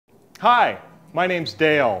Hi, my name's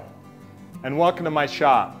Dale, and welcome to my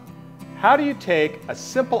shop. How do you take a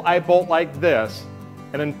simple eye bolt like this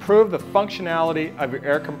and improve the functionality of your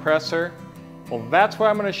air compressor? Well, that's what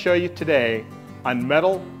I'm going to show you today on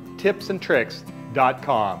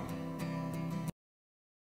metaltipsandtricks.com.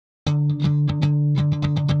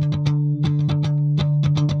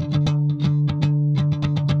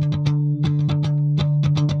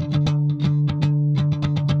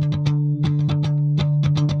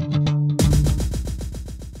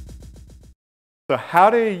 So how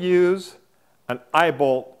do you use an eye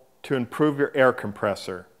bolt to improve your air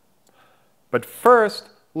compressor? But first,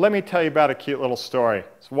 let me tell you about a cute little story. I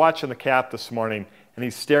was watching the cat this morning and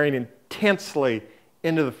he's staring intensely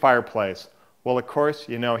into the fireplace. Well, of course,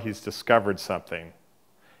 you know he's discovered something.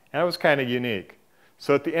 And it was kind of unique.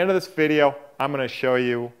 So at the end of this video, I'm going to show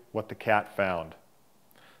you what the cat found.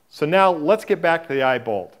 So now let's get back to the eye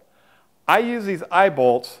bolt. I use these eye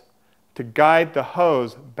bolts to guide the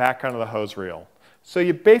hose back onto the hose reel. So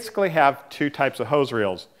you basically have two types of hose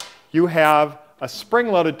reels. You have a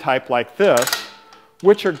spring-loaded type like this,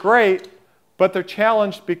 which are great, but they're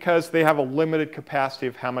challenged because they have a limited capacity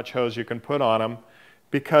of how much hose you can put on them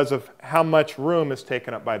because of how much room is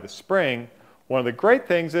taken up by the spring. One of the great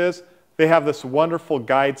things is they have this wonderful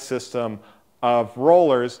guide system of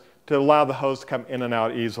rollers to allow the hose to come in and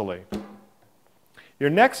out easily.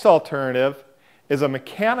 Your next alternative is a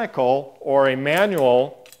mechanical or a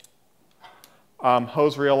manual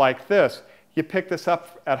hose reel like this. You pick this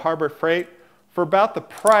up at Harbor Freight for about the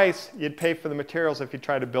price you'd pay for the materials if you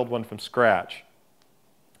try to build one from scratch.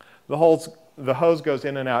 The hose goes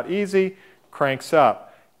in and out easy, cranks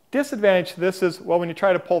up. Disadvantage to this is, well, when you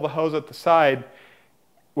try to pull the hose at the side,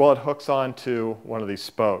 well, it hooks onto one of these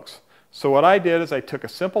spokes. So what I did is I took a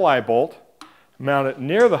simple eye bolt, mounted it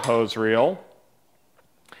near the hose reel,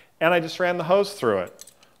 and I just ran the hose through it.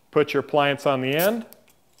 Put your appliance on the end.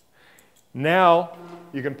 Now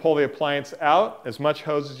you can pull the appliance out, as much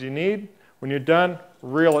hose as you need. When you're done,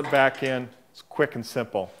 reel it back in. It's quick and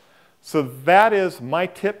simple. So that is my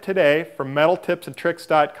tip today from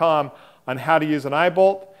metaltipsandtricks.com on how to use an eye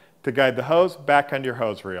bolt to guide the hose back onto your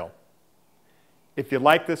hose reel. If you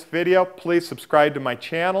like this video, please subscribe to my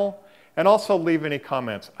channel and also leave any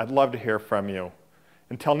comments. I'd love to hear from you.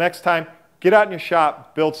 Until next time, get out in your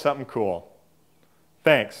shop, build something cool.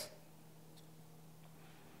 Thanks.